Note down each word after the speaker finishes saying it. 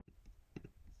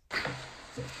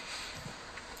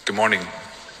Good morning.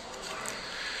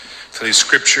 Today's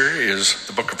scripture is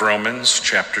the book of Romans,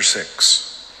 chapter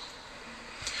 6.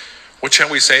 What shall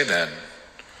we say then?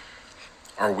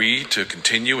 Are we to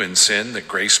continue in sin that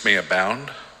grace may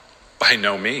abound? By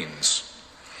no means.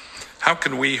 How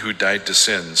can we who died to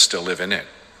sin still live in it?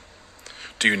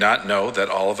 Do you not know that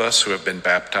all of us who have been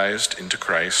baptized into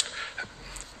Christ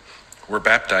were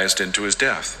baptized into his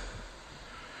death?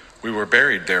 We were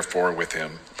buried, therefore, with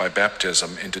him by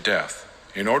baptism into death,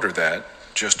 in order that,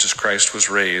 just as Christ was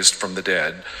raised from the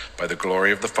dead by the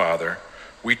glory of the Father,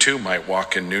 we too might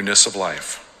walk in newness of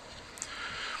life.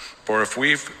 For if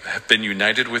we have been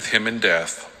united with him in a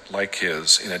death like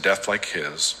his,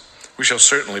 we shall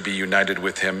certainly be united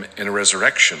with him in a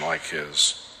resurrection like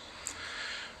his.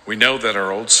 We know that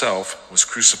our old self was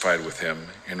crucified with him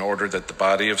in order that the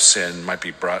body of sin might be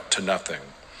brought to nothing,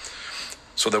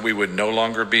 so that we would no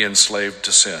longer be enslaved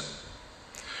to sin.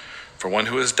 For one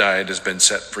who has died has been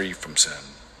set free from sin.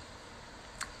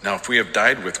 Now if we have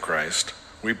died with Christ,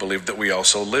 we believe that we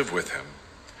also live with him.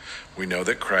 We know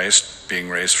that Christ, being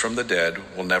raised from the dead,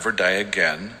 will never die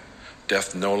again.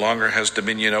 Death no longer has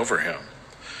dominion over him.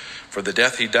 For the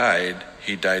death he died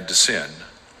to sin,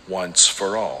 once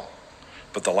for all.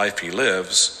 But the life he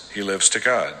lives to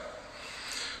God.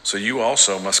 So you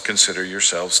also must consider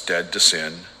yourselves dead to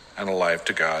sin and alive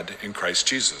to God in Christ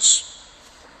Jesus.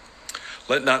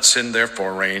 Let not sin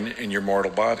therefore reign in your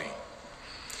mortal body,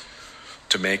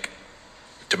 to make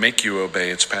you obey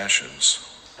its passions.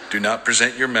 Do not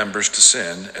present your members to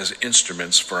sin as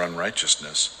instruments for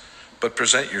unrighteousness, but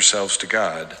present yourselves to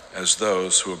God as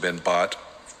those who have been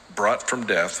brought from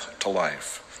death to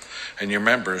life, and your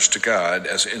members to God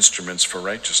as instruments for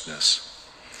righteousness.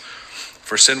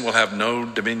 For sin will have no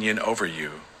dominion over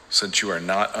you, since you are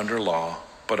not under law,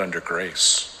 but under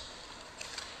grace.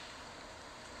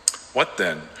 What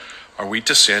then? Are we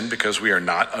to sin because we are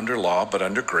not under law, but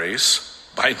under grace?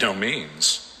 By no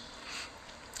means.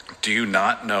 Do you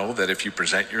not know that if you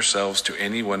present yourselves to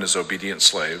anyone as obedient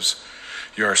slaves,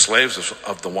 you are slaves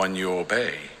of the one you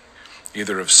obey,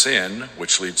 either of sin,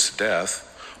 which leads to death,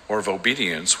 or of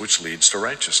obedience, which leads to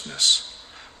righteousness?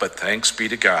 But thanks be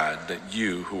to God that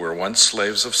you, who were once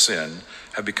slaves of sin,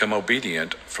 have become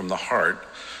obedient from the heart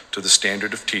to the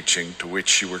standard of teaching to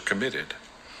which you were committed,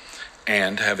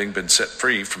 and having been set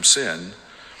free from sin,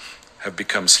 have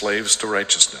become slaves to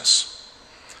righteousness.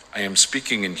 I am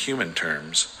speaking in human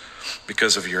terms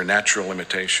because of your natural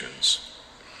limitations.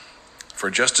 For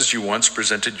just as you once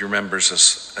presented your members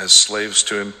as slaves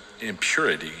to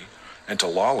impurity and to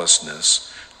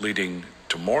lawlessness, leading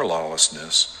to more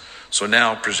lawlessness, so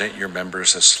now present your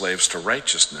members as slaves to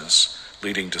righteousness,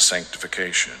 leading to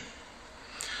sanctification.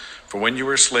 For when you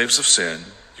were slaves of sin,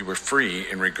 you were free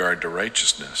in regard to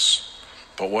righteousness.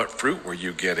 But what fruit were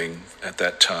you getting at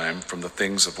that time from the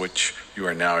things of which you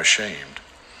are now ashamed?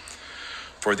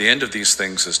 For the end of these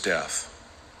things is death.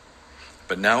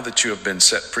 But now that you have been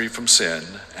set free from sin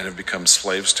and have become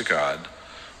slaves to God,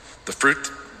 the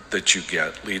fruit that you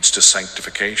get leads to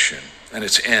sanctification, and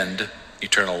its end,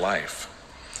 eternal life.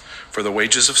 For the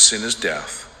wages of sin is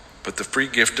death, but the free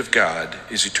gift of God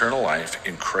is eternal life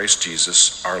in Christ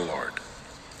Jesus our Lord.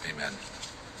 Amen.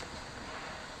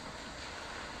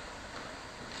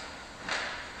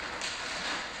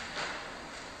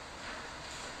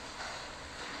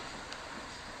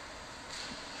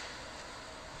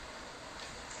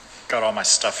 Got all my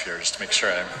stuff here just to make sure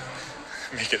I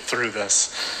make it through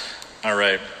this. All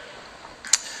right.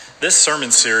 This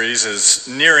sermon series is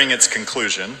nearing its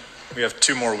conclusion. We have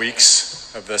 2 more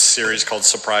weeks of this series called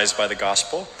Surprised by the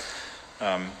Gospel.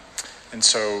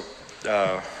 So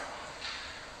let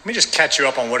me just catch you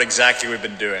up on what exactly we've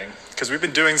been doing. Because we've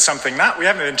been doing something, we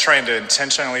haven't been trying to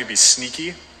intentionally be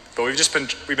sneaky, but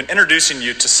we've been introducing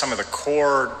you to some of the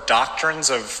core doctrines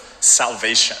of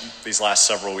salvation these last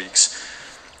several weeks.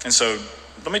 And so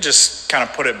let me just kind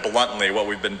of put it bluntly what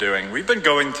we've been doing. We've been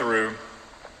going through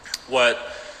what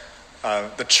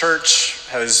the church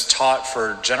has taught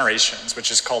for generations, which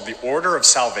is called the order of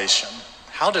salvation.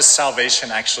 How does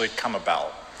salvation actually come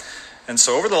about? And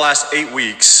so over the last 8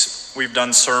 weeks, we've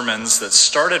done sermons that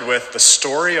started with the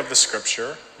story of the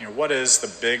scripture. What is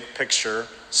the big picture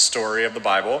story of the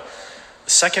Bible?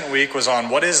 The second week was on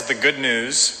what is the good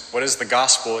news? What is the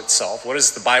gospel itself? What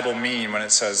does the Bible mean when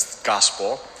it says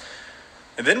gospel?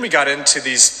 And then we got into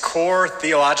these core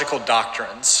theological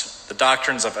doctrines, the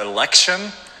doctrines of election,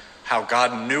 how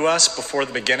God knew us before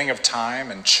the beginning of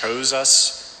time and chose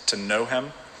us to know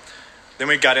him. Then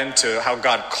we got into how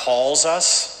God calls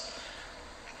us.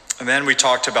 And then we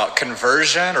talked about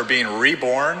conversion or being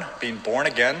reborn, being born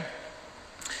again.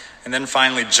 And then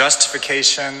finally,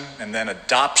 justification, and then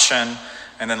adoption.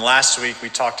 And then last week, we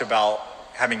talked about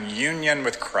having union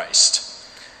with Christ.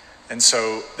 And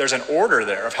so there's an order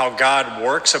there of how God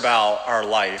works about our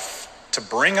life to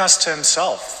bring us to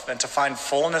himself and to find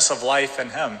fullness of life in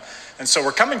him. And so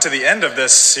we're coming to the end of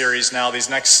this series now, these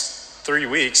next 3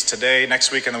 weeks, today,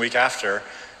 next week, and the week after,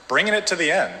 bringing it to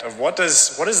the end of what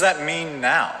does that mean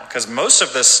now? Because most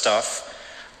of this stuff,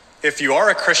 if you are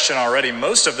a Christian already,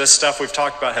 most of this stuff we've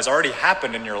talked about has already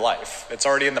happened in your life. It's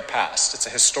already in the past. It's a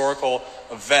historical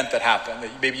event that happened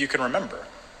that maybe you can remember.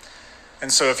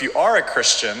 And so if you are a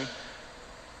Christian,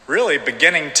 really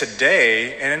beginning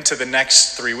today and into the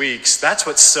next 3 weeks, that's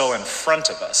what's still in front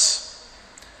of us.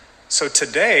 So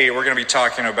today we're going to be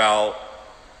talking about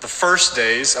the first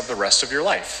days of the rest of your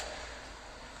life.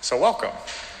 So welcome.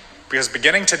 Because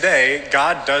beginning today,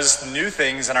 God does new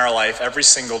things in our life every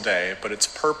single day, but it's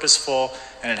purposeful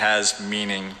and it has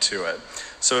meaning to it.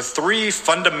 So 3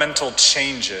 fundamental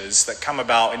changes that come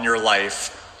about in your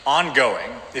life ongoing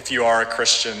if you are a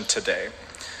Christian today.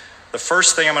 The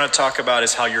first thing I'm going to talk about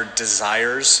is how your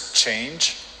desires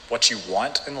change, what you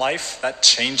want in life. That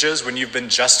changes when you've been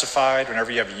justified,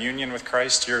 whenever you have union with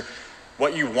Christ.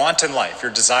 What you want in life,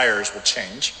 your desires will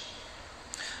change.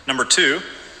 Number 2,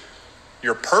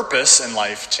 your purpose in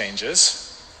life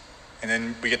changes. And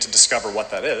then we get to discover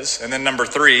what that is. And then number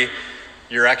 3,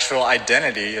 your actual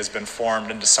identity has been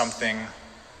formed into something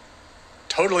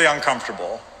totally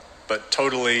uncomfortable, but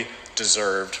totally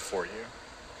deserved for you.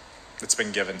 It's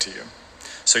been given to you.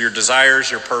 So your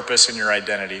desires, your purpose, and your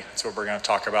identity. That's what we're going to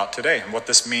talk about today. And what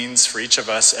this means for each of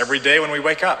us every day when we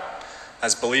wake up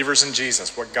as believers in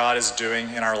Jesus. What God is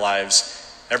doing in our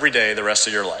lives every day, the rest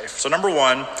of your life. So number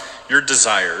 1, your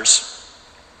desires.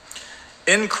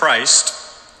 In Christ,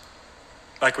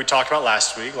 like we talked about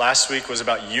last week was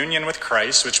about union with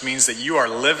Christ, which means that you are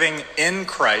living in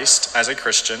Christ as a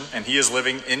Christian, and he is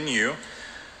living in you.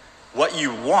 What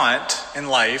you want in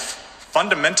life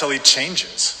fundamentally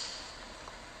changes.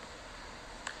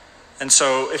 And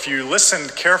so if you listen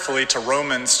carefully to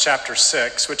Romans chapter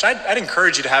 6, which I'd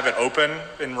encourage you to have it open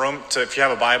in if you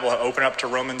have a Bible, open up to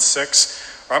Romans 6.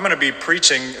 Or I'm going to be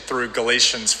preaching through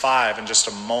Galatians 5 in just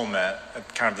a moment,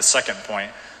 kind of the second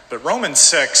point. But Romans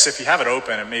 6, if you have it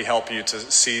open, it may help you to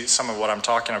see some of what I'm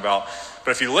talking about.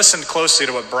 But if you listen closely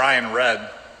to what Brian read,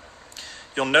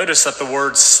 you'll notice that the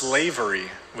word slavery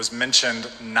was mentioned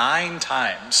 9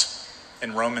 times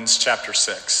in Romans chapter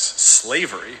 6.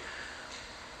 Slavery.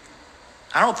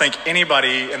 I don't think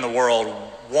anybody in the world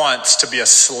wants to be a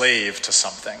slave to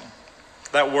something.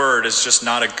 That word is just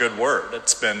not a good word.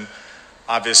 It's been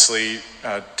obviously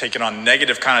taken on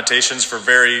negative connotations for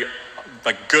very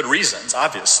good reasons,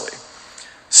 obviously.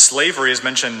 Slavery is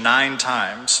mentioned 9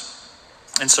 times.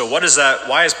 And so what is that?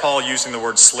 Why is Paul using the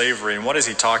word slavery, and what is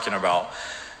he talking about?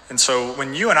 And so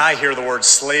when you and I hear the word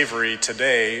slavery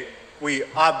today, we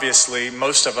obviously,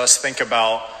 most of us think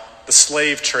about the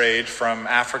slave trade from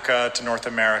Africa to North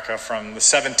America from the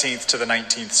 17th to the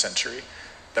 19th century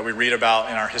that we read about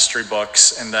in our history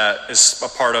books, and that is a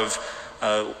part of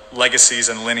legacies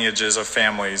and lineages of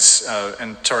families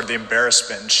and toward the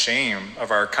embarrassment and shame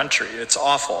of our country. It's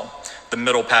awful, the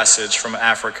Middle Passage from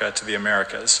Africa to the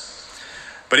Americas.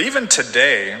 But even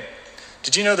today,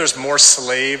 did you know there's more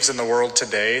slaves in the world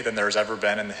today than there's ever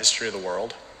been in the history of the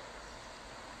world?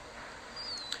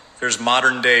 There's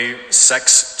modern day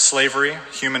sex slavery,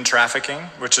 human trafficking,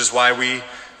 which is why we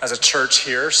as a church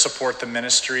here support the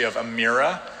ministry of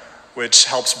Amira, which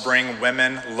helps bring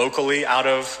women locally out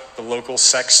of the local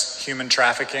sex human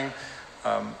trafficking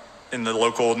in the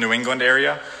local New England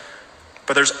area.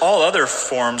 But there's all other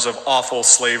forms of awful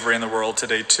slavery in the world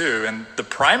today too. And the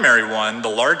primary one, the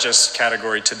largest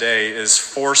category today, is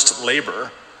forced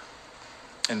labor.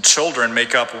 And children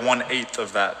make up 1/8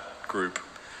 of that group.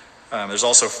 There's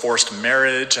also forced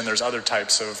marriage, and there's other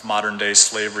types of modern day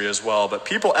slavery as well. But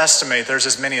people estimate there's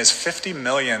as many as 50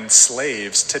 million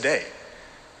slaves today.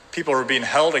 People are being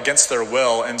held against their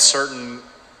will in certain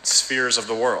spheres of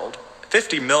the world.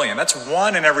 50 million, that's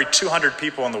 1 in every 200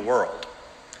 people in the world.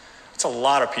 That's a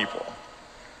lot of people.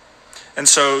 And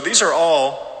so these are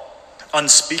all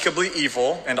unspeakably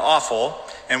evil and awful,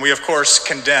 and we of course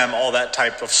condemn all that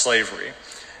type of slavery.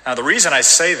 Now the reason I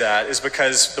say that is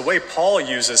because the way Paul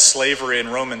uses slavery in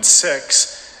Romans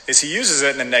 6 is he uses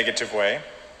it in a negative way,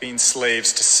 being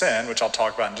slaves to sin, which I'll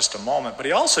talk about in just a moment, but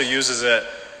he also uses it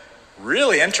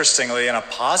really interestingly in a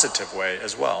positive way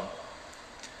as well.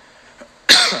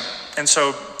 And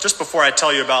so just before I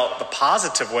tell you about the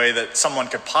positive way that someone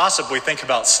could possibly think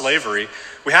about slavery,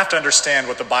 we have to understand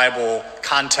what the Bible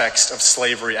context of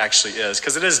slavery actually is,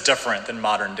 because it is different than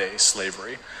modern day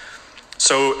slavery.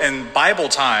 So in Bible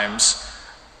times,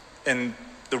 in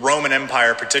the Roman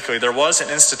Empire particularly, there was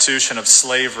an institution of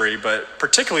slavery, but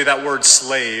particularly that word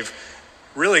slave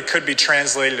really could be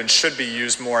translated and should be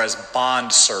used more as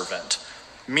bond servant,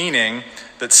 meaning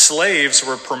that slaves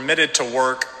were permitted to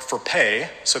work for pay,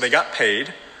 so they got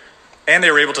paid, and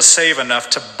they were able to save enough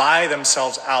to buy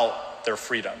themselves out their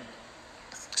freedom.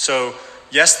 So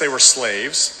yes, they were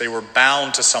slaves, they were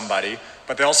bound to somebody,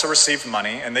 but they also received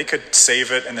money, and they could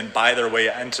save it and then buy their way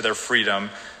into their freedom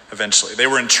eventually. They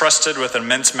were entrusted with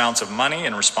immense amounts of money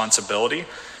and responsibility.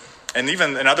 And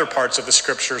even in other parts of the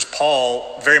scriptures,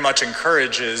 Paul very much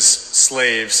encourages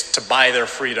slaves to buy their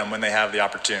freedom when they have the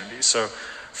opportunity. So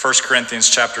 1 Corinthians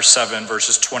chapter 7,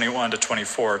 verses 21 to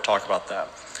 24 talk about that.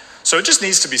 So it just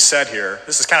needs to be said here.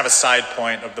 This is kind of a side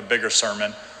point of the bigger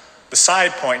sermon. The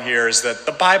side point here is that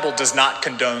the Bible does not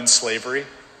condone slavery.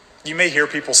 You may hear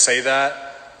people say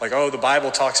that, like, oh, the Bible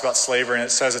talks about slavery and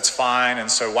it says it's fine, and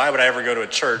so why would I ever go to a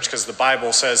church because the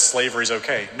Bible says slavery's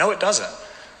okay? No, it doesn't.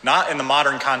 Not in the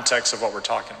modern context of what we're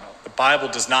talking about. The Bible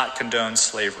does not condone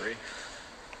slavery,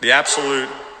 the absolute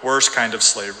worst kind of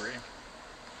slavery.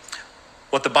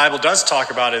 What the Bible does talk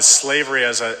about is slavery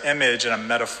as an image and a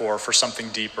metaphor for something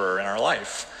deeper in our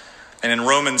life. And in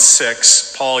Romans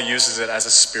 6, Paul uses it as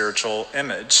a spiritual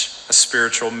image, a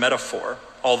spiritual metaphor,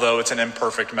 although it's an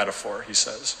imperfect metaphor, he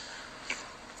says.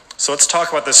 So let's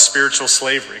talk about this spiritual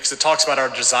slavery, because it talks about our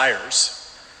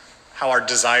desires, how our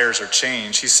desires are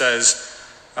changed. He says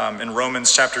in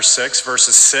Romans chapter 6,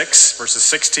 verses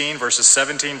 16, verses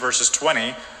 17, verses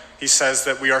 20, he says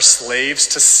that we are slaves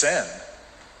to sin,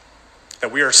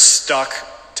 that we are stuck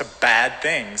to bad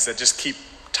things that just keep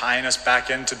tying us back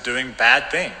into doing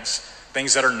bad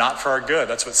things that are not for our good.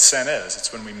 That's what sin is.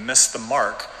 It's when we miss the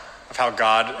mark of how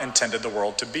God intended the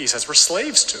world to be. He says we're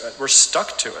slaves to it. We're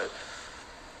stuck to it.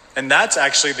 And that's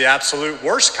actually the absolute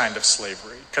worst kind of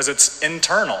slavery, because it's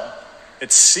internal,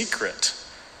 it's secret,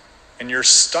 and you're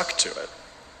stuck to it.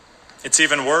 It's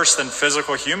even worse than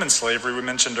physical human slavery we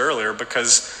mentioned earlier,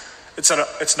 because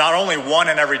it's not only 1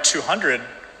 in every 200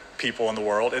 people in the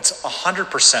world, it's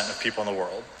 100% of people in the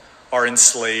world are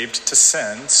enslaved to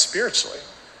sin spiritually.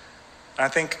 And I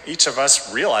think each of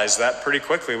us realize that pretty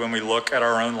quickly when we look at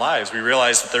our own lives. We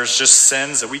realize that there's just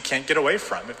sins that we can't get away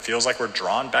from. It feels like we're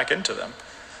drawn back into them.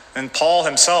 And Paul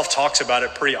himself talks about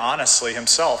it pretty honestly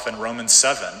himself in Romans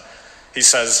 7. He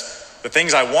says, the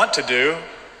things I want to do,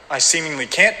 I seemingly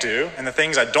can't do, and the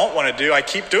things I don't want to do, I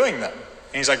keep doing them.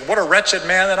 And he's like, what a wretched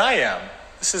man that I am.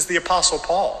 This is the Apostle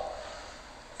Paul.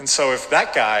 And so if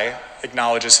that guy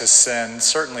acknowledges his sin,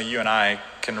 certainly you and I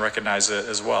can recognize it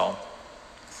as well.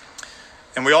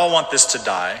 And we all want this to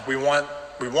die. We want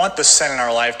the sin in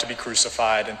our life to be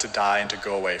crucified and to die and to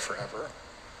go away forever.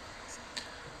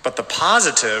 But the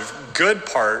positive, good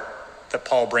part that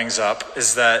Paul brings up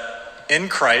is that in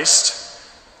Christ,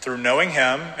 through knowing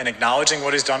him and acknowledging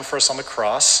what he's done for us on the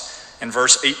cross, in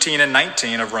verse 18 and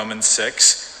 19 of Romans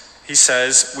 6, he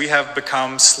says, we have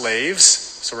become slaves.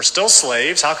 So we're still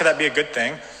slaves. How could that be a good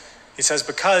thing? He says,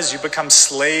 because you become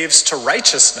slaves to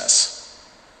righteousness.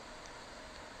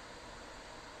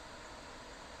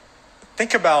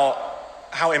 Think about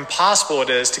how impossible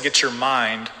it is to get your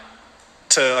mind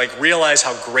to realize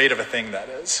how great of a thing that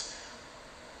is.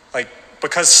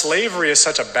 Because slavery is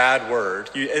such a bad word,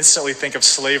 you instantly think of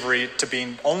slavery to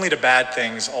being only to bad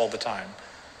things all the time.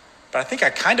 But I think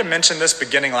I kind of mentioned this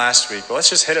beginning last week, but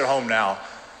let's just hit it home now.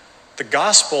 The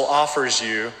gospel offers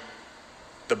you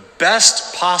the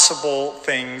best possible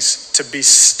things to be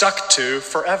stuck to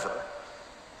forever.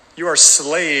 You are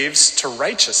slaves to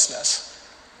righteousness.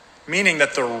 Meaning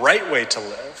that the right way to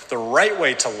live, the right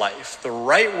way to life, the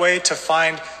right way to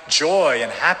find joy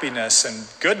and happiness and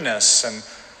goodness and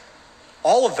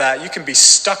all of that you can be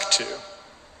stuck to.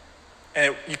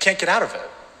 And you can't get out of it.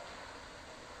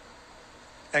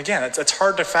 And again, it's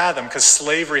hard to fathom because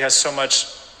slavery has so much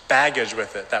baggage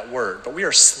with it, that word. But we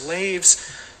are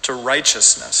slaves to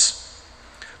righteousness.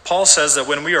 Paul says that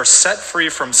when we are set free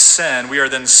from sin, we are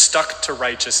then stuck to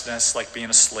righteousness like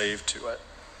being a slave to it.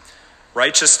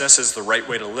 Righteousness is the right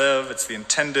way to live. It's the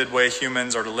intended way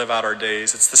humans are to live out our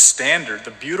days. It's the standard,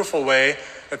 the beautiful way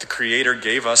that the Creator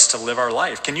gave us to live our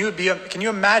life. Can you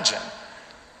imagine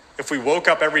if we woke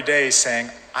up every day saying,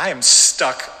 I am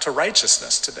stuck to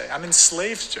righteousness today. I'm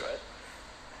enslaved to it.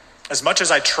 As much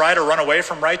as I try to run away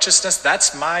from righteousness,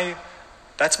 that's my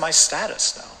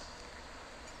status now.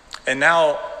 And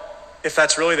now, if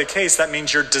that's really the case, that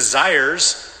means your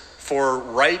desires for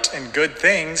right and good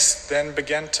things then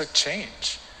begin to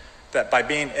change. That by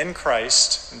being in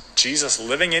Christ, and Jesus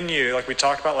living in you, like we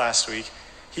talked about last week,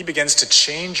 He begins to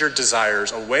change your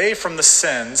desires away from the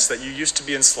sins that you used to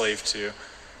be enslaved to,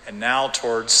 and now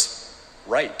towards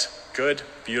right, good,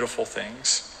 beautiful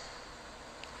things.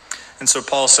 And so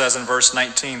Paul says in verse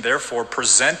 19, therefore,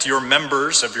 present your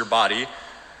members of your body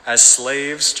as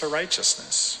slaves to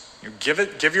righteousness. You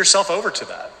give yourself over to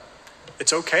that.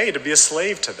 It's okay to be a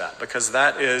slave to that because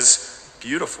that is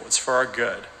beautiful. It's for our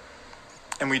good.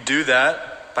 And we do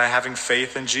that by having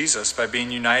faith in Jesus, by being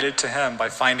united to him, by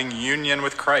finding union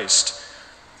with Christ.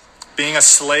 Being a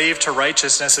slave to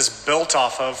righteousness is built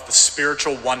off of the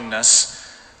spiritual oneness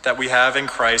that we have in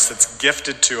Christ that's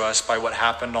gifted to us by what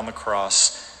happened on the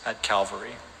cross at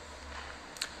Calvary.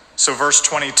 So verse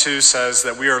 22 says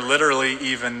that we are literally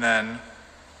even then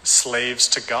slaves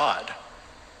to God.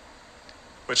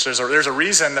 Which there's a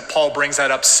reason that Paul brings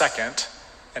that up second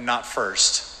and not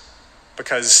first.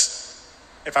 Because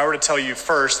if I were to tell you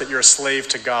first that you're a slave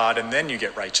to God and then you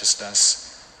get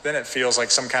righteousness, then it feels like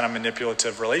some kind of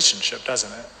manipulative relationship,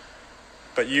 doesn't it?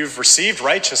 But you've received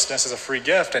righteousness as a free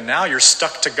gift and now you're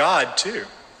stuck to God too.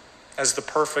 As the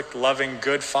perfect, loving,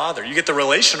 good Father. You get the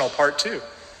relational part too.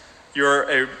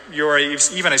 You're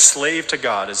even a slave to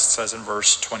God, as it says in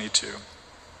verse 22.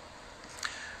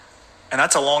 And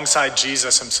that's alongside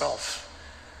Jesus himself.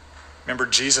 Remember,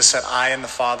 Jesus said, I and the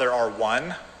Father are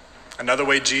one. Another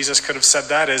way Jesus could have said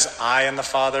that is, I and the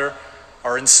Father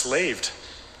are enslaved.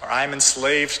 Or I am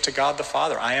enslaved to God the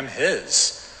Father. I am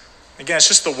his. Again, it's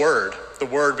just the word. The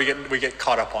word we get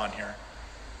caught up on here.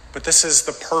 But this is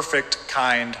the perfect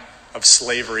kind of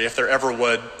slavery, if there ever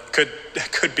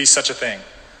could be such a thing.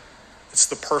 It's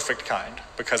the perfect kind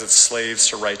because it's slaves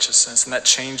to righteousness, and that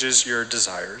changes your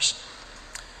desires.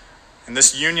 And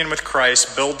this union with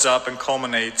Christ builds up and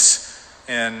culminates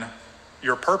in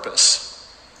your purpose.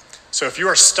 So if you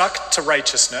are stuck to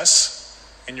righteousness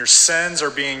and your sins are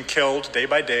being killed day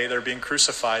by day, they're being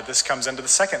crucified, this comes into the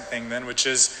second thing then, which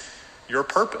is your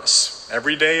purpose.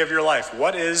 Every day of your life.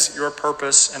 What is your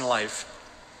purpose in life?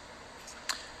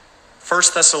 1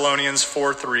 Thessalonians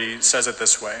 4:3 says it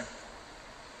this way.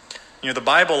 The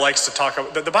Bible likes to talk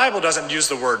about, the Bible doesn't use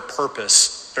the word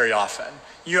purpose very often.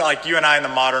 You and I in the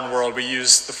modern world, we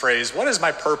use the phrase, what is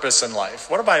my purpose in life?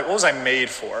 What was I made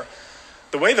for?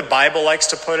 The way the Bible likes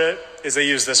to put it is they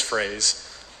use this phrase,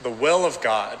 the will of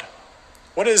God.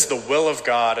 What is the will of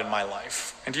God in my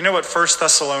life? And do you know what 1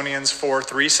 Thessalonians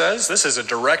 4:3 says? This is a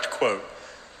direct quote.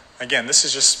 Again, this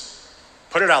is just,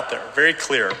 put it out there, very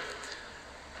clear.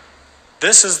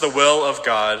 This is the will of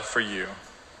God for you,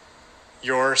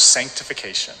 your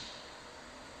sanctification.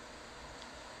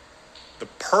 The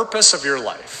purpose of your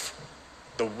life,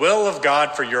 the will of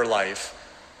God for your life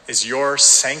is your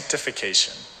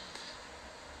sanctification.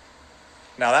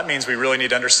 Now that means we really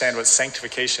need to understand what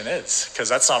sanctification is, because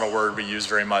that's not a word we use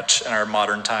very much in our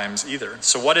modern times either.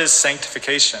 So what is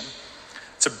sanctification?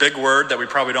 It's a big word that we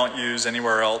probably don't use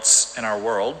anywhere else in our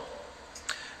world.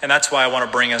 And that's why I want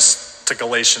to bring us to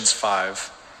Galatians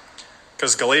 5.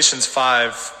 Because Galatians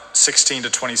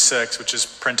 5:16-26, which is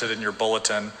printed in your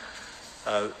bulletin,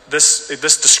 this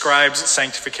describes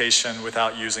sanctification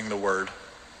without using the word.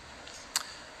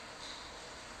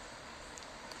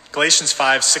 Galatians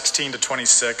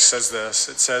 5:16-26 says this.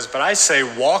 It says, but I say,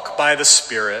 walk by the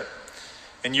Spirit,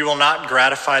 and you will not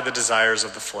gratify the desires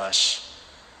of the flesh.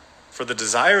 For the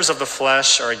desires of the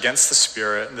flesh are against the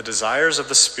Spirit, and the desires of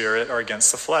the Spirit are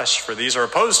against the flesh. For these are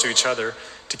opposed to each other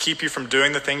to keep you from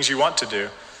doing the things you want to do.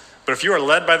 But if you are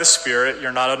led by the Spirit,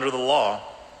 you're not under the law.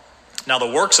 Now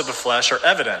the works of the flesh are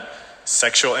evident: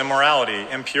 sexual immorality,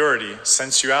 impurity,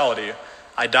 sensuality,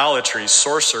 idolatry,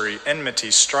 sorcery, enmity,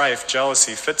 strife,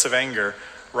 jealousy, fits of anger,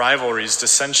 rivalries,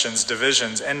 dissensions,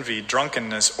 divisions, envy,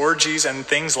 drunkenness, orgies, and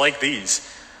things like these.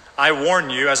 I warn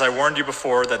you, as I warned you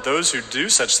before, that those who do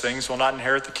such things will not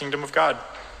inherit the kingdom of God.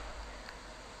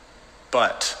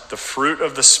 But the fruit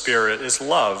of the Spirit is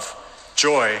love,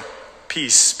 joy,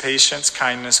 peace, patience,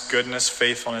 kindness, goodness,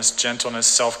 faithfulness, gentleness,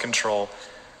 self-control.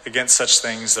 Against such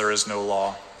things there is no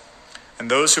law.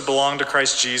 And those who belong to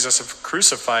Christ Jesus have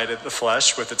crucified the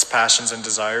flesh with its passions and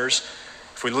desires.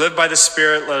 If we live by the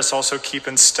Spirit, let us also keep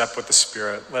in step with the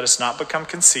Spirit. Let us not become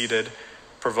conceited,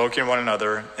 provoking one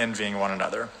another, envying one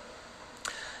another.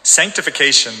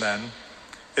 Sanctification, then,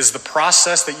 is the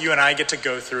process that you and I get to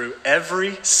go through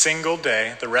every single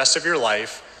day, the rest of your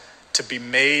life, to be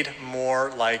made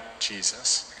more like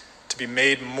Jesus, to be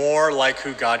made more like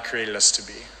who God created us to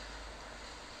be.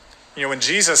 When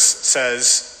Jesus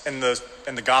says in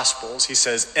the Gospels, he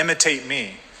says, imitate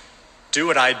me, do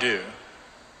what I do.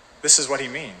 This is what he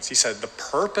means. He said, the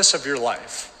purpose of your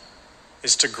life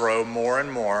is to grow more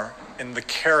and more in the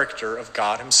character of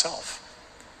God himself.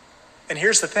 And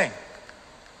here's the thing.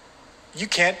 you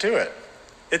can't do it.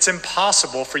 It's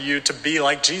impossible for you to be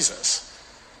like Jesus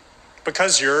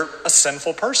because you're a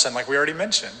sinful person, like we already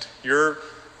mentioned. You're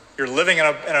living in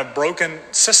a broken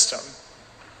system.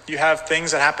 You have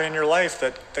things that happen in your life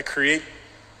that create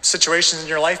situations in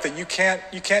your life that you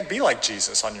can't be like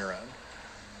Jesus on your own.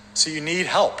 So you need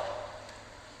help.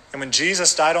 And when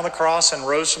Jesus died on the cross and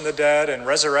rose from the dead and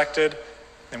resurrected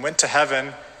and went to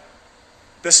heaven,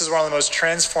 this is one of the most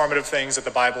transformative things that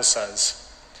the Bible says.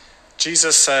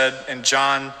 Jesus said in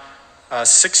John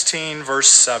 16, verse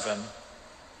 7,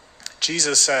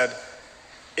 Jesus said,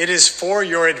 "It is for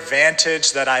your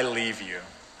advantage that I leave you.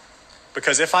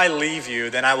 Because if I leave you,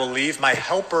 then I will leave my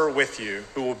helper with you,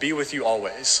 who will be with you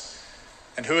always."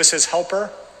 And who is his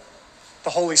helper?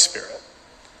 The Holy Spirit.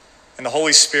 And the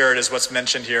Holy Spirit is what's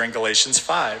mentioned here in Galatians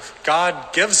 5.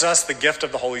 God gives us the gift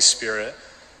of the Holy Spirit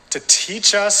to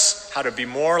teach us how to be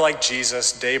more like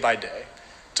Jesus day by day,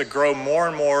 to grow more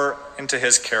and more into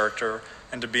his character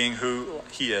and to being who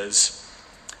he is.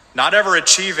 Not ever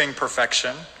achieving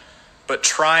perfection, but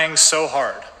trying so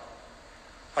hard.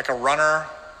 Like a runner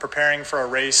preparing for a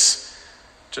race,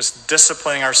 just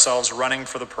disciplining ourselves, running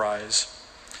for the prize.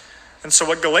 And so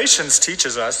what Galatians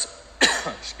teaches us,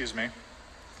 excuse me,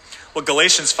 what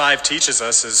Galatians 5 teaches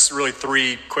us is really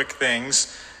three quick things.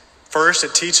 First,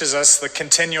 it teaches us the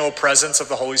continual presence of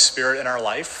the Holy Spirit in our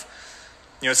life.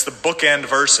 It's the bookend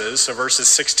verses, so verses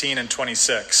 16 and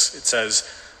 26. It says,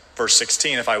 verse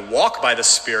 16, if I walk by the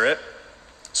Spirit,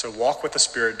 so walk with the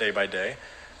Spirit day by day.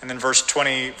 And then verse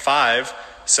 25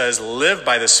 says, live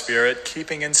by the Spirit,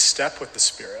 keeping in step with the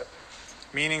Spirit.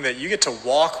 Meaning that you get to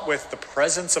walk with the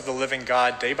presence of the living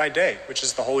God day by day, which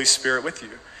is the Holy Spirit with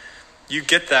you. You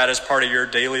get that as part of your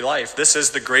daily life. This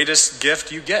is the greatest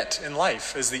gift you get in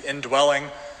life, is the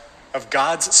indwelling of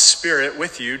God's Spirit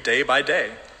with you day by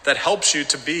day. That helps you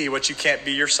to be what you can't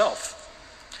be yourself.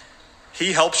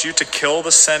 He helps you to kill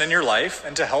the sin in your life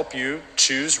and to help you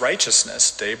choose righteousness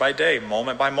day by day,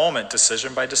 moment by moment,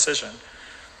 decision by decision.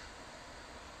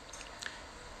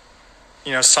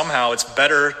 Somehow it's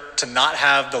better to not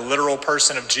have the literal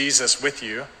person of Jesus with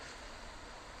you,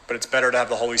 but it's better to have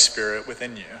the Holy Spirit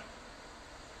within you.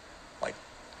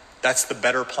 That's the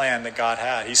better plan that God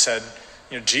had. He said,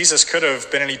 Jesus could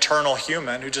have been an eternal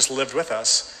human who just lived with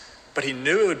us, but he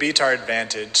knew it would be to our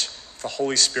advantage if the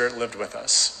Holy Spirit lived with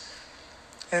us.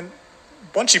 And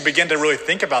once you begin to really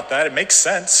think about that, it makes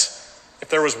sense. If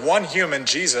there was one human,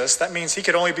 Jesus, that means he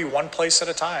could only be one place at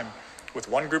a time, with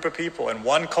one group of people, in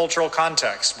one cultural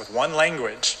context, with one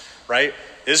language, right?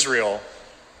 Israel,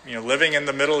 living in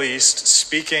the Middle East,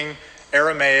 speaking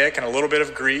Aramaic and a little bit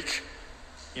of Greek,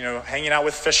 hanging out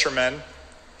with fishermen.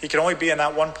 He can only be in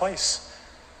that one place.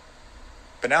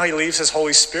 But now he leaves his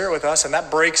Holy Spirit with us, and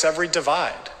that breaks every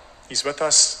divide. He's with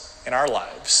us in our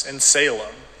lives, in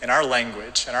Salem, in our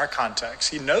language, in our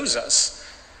context. He knows us.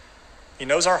 He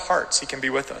knows our hearts. He can be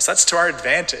with us. That's to our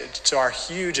advantage, to our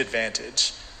huge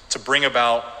advantage, to bring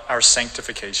about our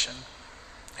sanctification.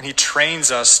 And he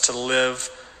trains us to live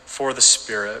for the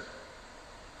Spirit.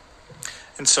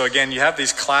 And so again, you have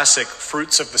these classic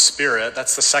fruits of the Spirit.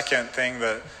 That's the second thing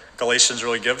that Galatians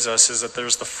really gives us, is that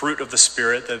there's the fruit of the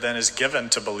Spirit that then is given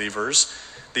to believers.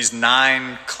 These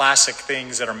 9 classic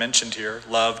things that are mentioned here: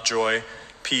 love, joy,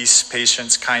 peace,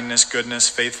 patience, kindness, goodness,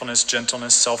 faithfulness,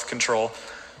 gentleness, self-control.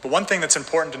 But one thing that's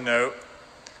important to note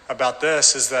about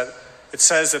this is that it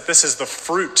says that this is the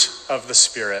fruit of the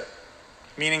Spirit,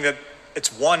 meaning that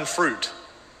it's one fruit.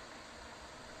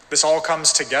 This all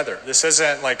comes together. This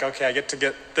isn't like, okay, I get to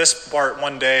get this part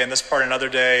one day and this part another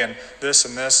day and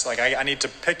this. Like I need to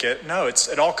pick it. No,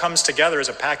 it all comes together as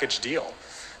a package deal.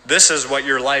 This is what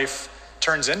your life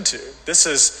turns into. This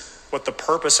is what the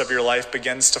purpose of your life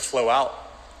begins to flow out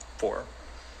for.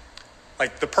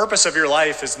 Like the purpose of your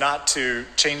life is not to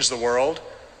change the world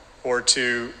or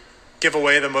to give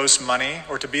away the most money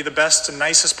or to be the best and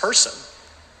nicest person.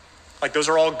 Like those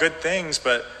are all good things,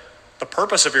 but the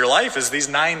purpose of your life is these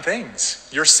 9 things.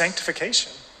 Your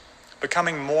sanctification.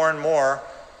 Becoming more and more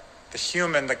the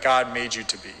human that God made you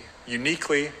to be,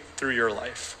 uniquely through your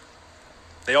life.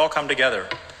 They all come together,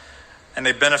 and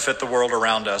they benefit the world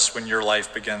around us when your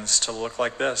life begins to look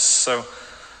like this. So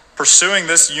pursuing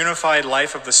this unified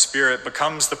life of the Spirit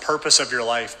becomes the purpose of your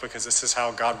life, because this is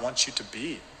how God wants you to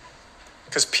be.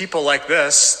 Because people like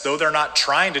this, though they're not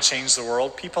trying to change the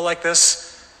world, people like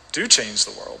this do change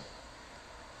the world.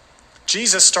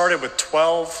 Jesus started with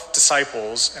 12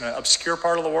 disciples in an obscure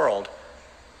part of the world,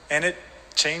 and it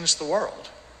changed the world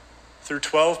through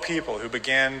 12 people who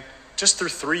began just through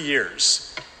 3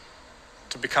 years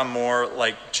to become more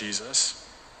like Jesus.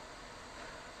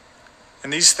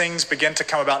 And these things begin to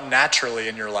come about naturally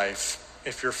in your life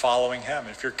if you're following him.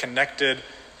 If you're connected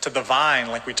to the vine,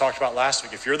 like we talked about last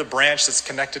week, if you're the branch that's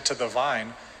connected to the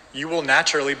vine, you will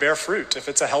naturally bear fruit if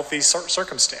it's a healthy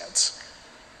circumstance.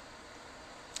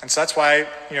 And so that's why,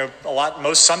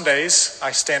 most Sundays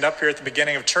I stand up here at the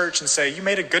beginning of church and say, you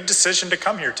made a good decision to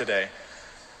come here today.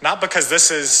 Not because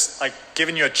this is like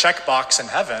giving you a checkbox in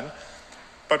heaven,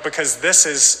 but because this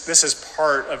is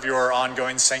part of your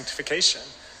ongoing sanctification.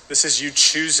 This is you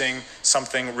choosing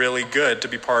something really good to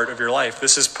be part of your life.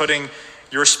 This is putting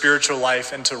your spiritual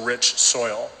life into rich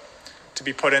soil, to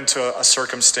be put into a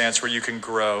circumstance where you can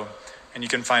grow and you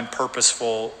can find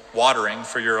purposeful watering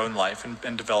for your own life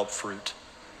and develop fruit.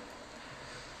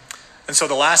 And so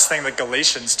the last thing that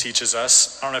Galatians teaches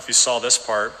us, I don't know if you saw this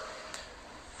part.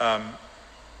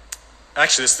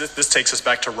 Actually, this takes us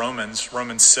back to Romans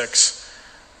 6.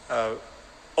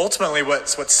 Ultimately,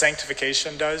 what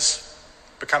sanctification does,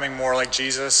 becoming more like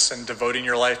Jesus and devoting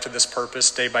your life to this purpose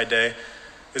day by day,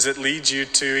 is it leads you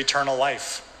to eternal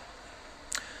life.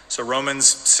 So Romans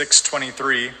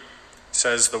 6:23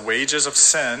 says the wages of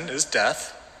sin is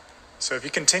death. So if you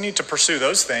continue to pursue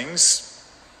those things,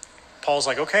 Paul's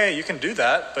like, okay, you can do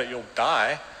that, but you'll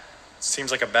die. It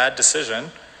seems like a bad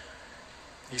decision.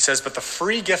 He says, but the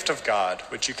free gift of God,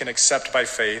 which you can accept by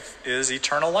faith, is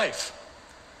eternal life.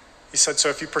 He said, so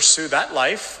if you pursue that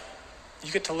life,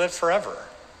 you get to live forever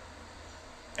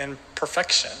in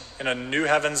perfection, in a new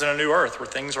heavens and a new earth where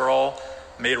things are all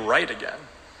made right again.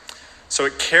 So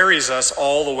it carries us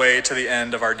all the way to the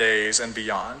end of our days and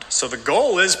beyond. So the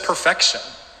goal is perfection.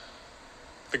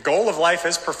 The goal of life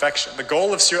is perfection. The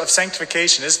goal of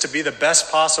sanctification is to be the best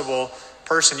possible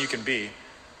person you can be,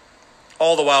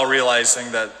 all the while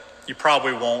realizing that you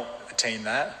probably won't attain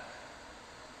that.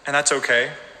 And that's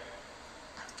okay.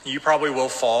 You probably will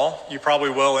fall. You probably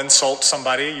will insult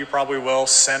somebody. You probably will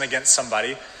sin against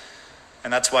somebody.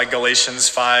 And that's why Galatians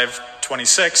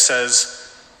 5:26 says,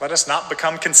 let us not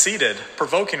become conceited,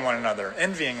 provoking one another,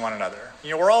 envying one another.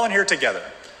 We're all in here together.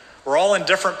 We're all in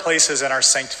different places in our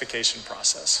sanctification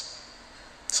process.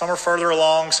 Some are further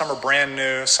along, some are brand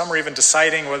new, some are even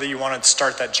deciding whether you want to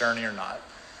start that journey or not.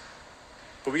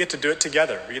 But we get to do it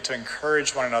together. We get to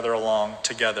encourage one another along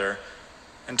together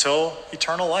until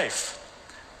eternal life.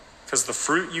 Because the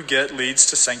fruit you get leads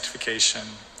to sanctification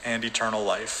and eternal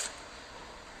life.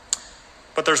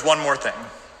 But there's one more thing.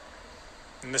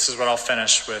 And this is what I'll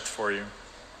finish with for you.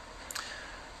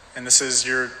 And this is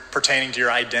pertaining to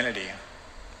your identity.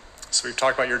 So we've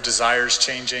talked about your desires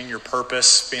changing, your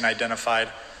purpose being identified.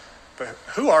 But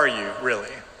who are you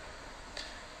really?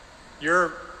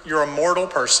 You're a mortal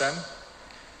person.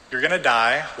 You're going to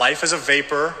die. Life is a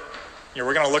vapor.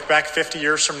 We're going to look back 50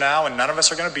 years from now and none of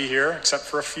us are going to be here except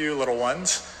for a few little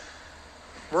ones.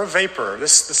 We're a vapor.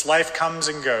 This life comes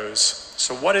and goes.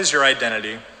 So what is your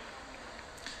identity?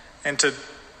 And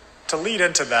to lead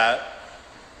into that,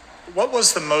 what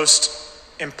was the most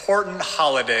important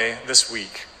holiday this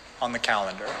week on the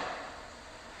calendar?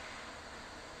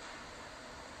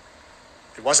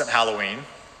 It wasn't Halloween.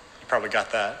 You probably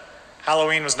got that.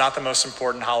 Halloween was not the most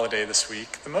important holiday this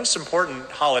week. The most important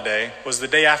holiday was the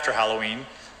day after Halloween,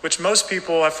 which most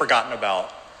people have forgotten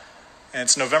about. And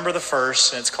it's November the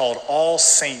 1st, and it's called All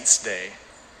Saints' Day.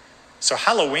 So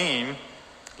Halloween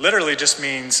literally just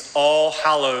means All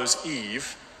Hallows'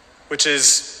 Eve, which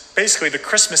is basically the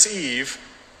Christmas Eve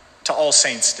to All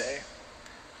Saints' Day.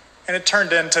 And it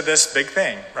turned into this big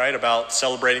thing, right, about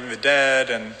celebrating the dead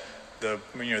and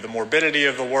the morbidity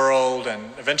of the world,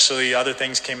 and eventually other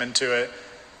things came into it.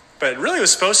 But it really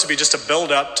was supposed to be just a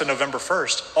build up to November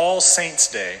 1st, All Saints'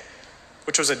 Day,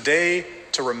 which was a day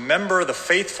to remember the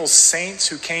faithful saints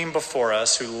who came before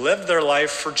us, who lived their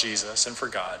life for Jesus and for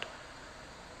God,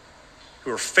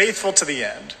 who are faithful to the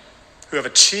end, who have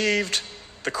achieved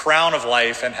the crown of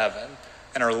life in heaven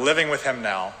and are living with him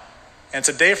now. And it's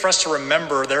a day for us to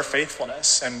remember their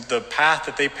faithfulness and the path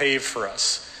that they paved for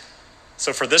us.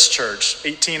 So for this church,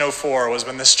 1804 was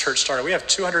when this church started. We have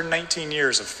 219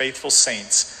 years of faithful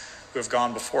saints who have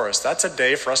gone before us. That's a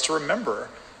day for us to remember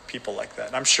people like that.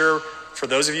 And I'm sure for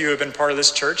those of you who have been part of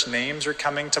this church, names are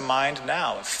coming to mind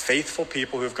now of faithful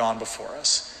people who have gone before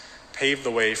us, paved the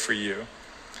way for you.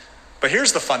 But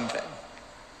here's the fun thing.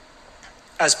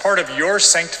 As part of your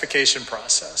sanctification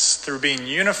process, through being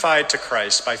unified to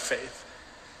Christ by faith,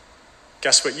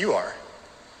 guess what you are?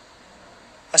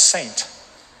 A saint.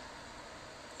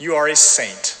 You are a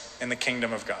saint in the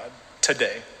kingdom of God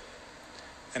today.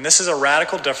 And this is a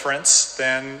radical difference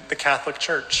than the Catholic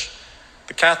Church.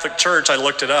 The Catholic Church, I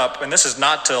looked it up, and this is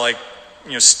not to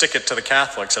stick it to the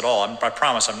Catholics at all. I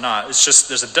promise I'm not. It's just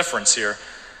there's a difference here.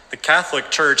 The Catholic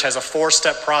Church has a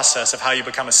 4-step process of how you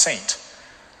become a saint.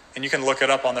 And you can look it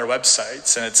up on their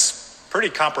websites, and it's pretty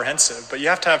comprehensive. But you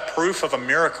have to have proof of a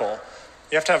miracle.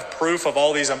 You have to have proof of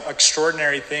all these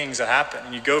extraordinary things that happen.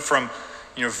 And you go from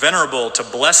venerable to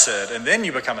blessed, and then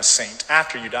you become a saint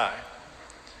after you die.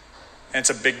 And it's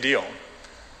a big deal.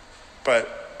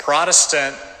 But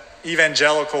Protestant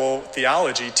evangelical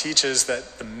theology teaches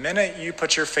that the minute you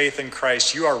put your faith in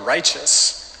Christ, you are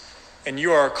righteous. And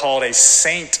you are called a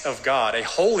saint of God, a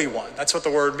holy one. That's what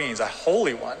the word means, a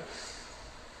holy one.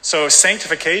 So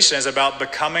sanctification is about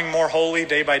becoming more holy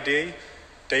day by day.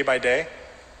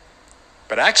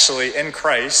 But actually, in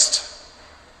Christ,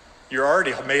 you're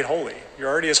already made holy. You're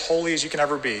already as holy as you can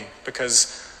ever be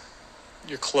because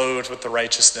you're clothed with the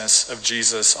righteousness of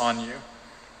Jesus on you.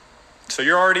 So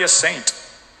you're already a saint.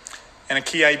 And the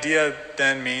key idea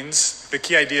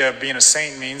of being a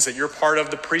saint means that you're part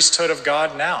of the priesthood of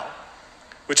God now,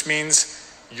 which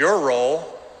means your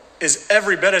role is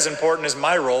every bit as important as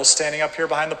my role standing up here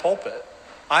behind the pulpit.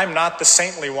 I'm not the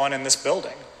saintly one in this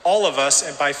building. All of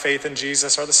us, by faith in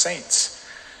Jesus, are the saints.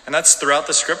 And that's throughout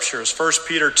the scriptures. 1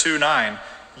 Peter 2:9,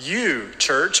 you,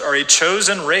 church, are a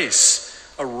chosen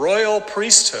race, a royal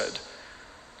priesthood,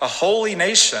 a holy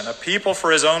nation, a people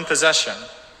for his own possession,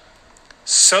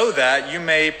 so that you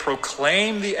may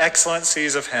proclaim the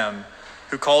excellencies of him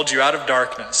who called you out of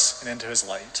darkness and into his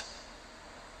light.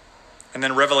 And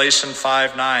then Revelation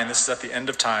 5:9, this is at the end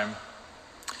of time.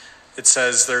 It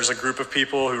says there's a group of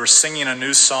people who are singing a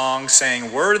new song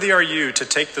saying, worthy are you to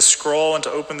take the scroll and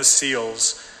to open the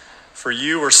seals. For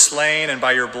you were slain, and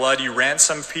by your blood you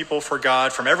ransomed people for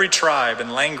God from every tribe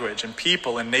and language and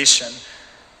people and nation.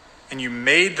 And you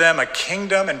made them a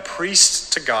kingdom and priests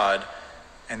to God,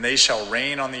 and they shall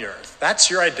reign on the earth.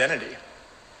 That's your identity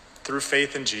through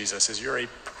faith in Jesus, is you're a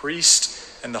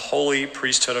priest in the holy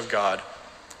priesthood of God.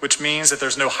 Which means that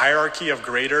there's no hierarchy of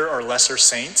greater or lesser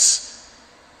saints.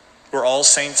 We're all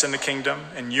saints in the kingdom,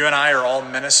 and you and I are all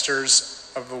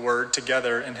ministers of the word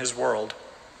together in his world.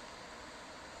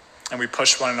 And we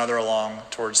push one another along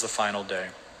towards the final day.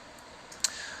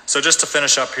 So just to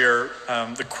finish up here,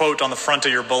 the quote on the front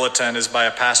of your bulletin is by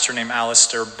a pastor named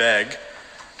Alistair Begg.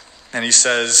 And he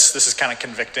says, this is kind of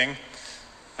convicting.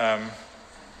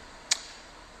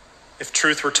 If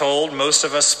truth were told, most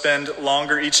of us spend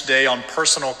longer each day on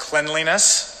personal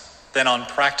cleanliness than on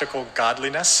practical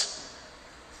godliness.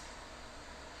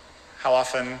 How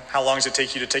long does it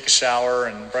take you to take a shower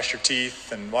and brush your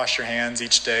teeth and wash your hands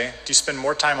each day? Do you spend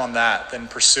more time on that than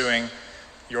pursuing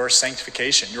your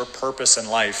sanctification, your purpose in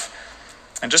life?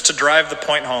 And just to drive the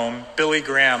point home, Billy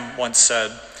Graham once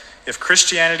said, if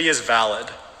Christianity is valid,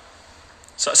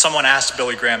 so someone asked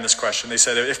Billy Graham this question. They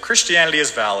said, if Christianity is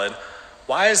valid,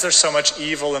 why is there so much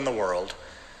evil in the world?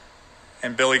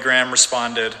 And Billy Graham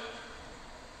responded,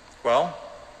 well,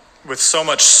 with so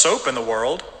much soap in the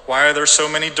world, why are there so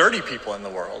many dirty people in the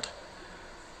world?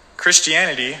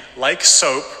 Christianity, like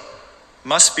soap,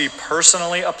 must be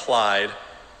personally applied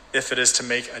if it is to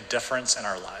make a difference in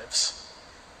our lives.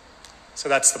 So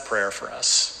that's the prayer for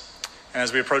us. And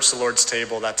as we approach the Lord's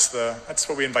table, that's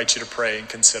what we invite you to pray and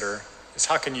consider, is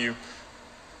how can you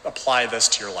apply this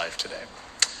to your life today?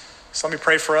 So let me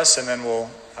pray for us, and then we'll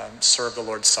serve the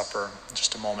Lord's Supper in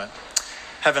just a moment.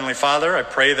 Heavenly Father, I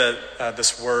pray that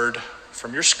this word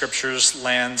from your scriptures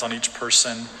lands on each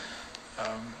person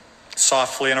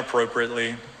softly and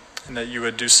appropriately, and that you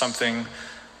would do something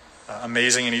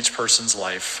amazing in each person's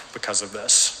life because of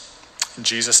this. In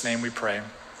Jesus' name we pray.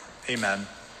 Amen.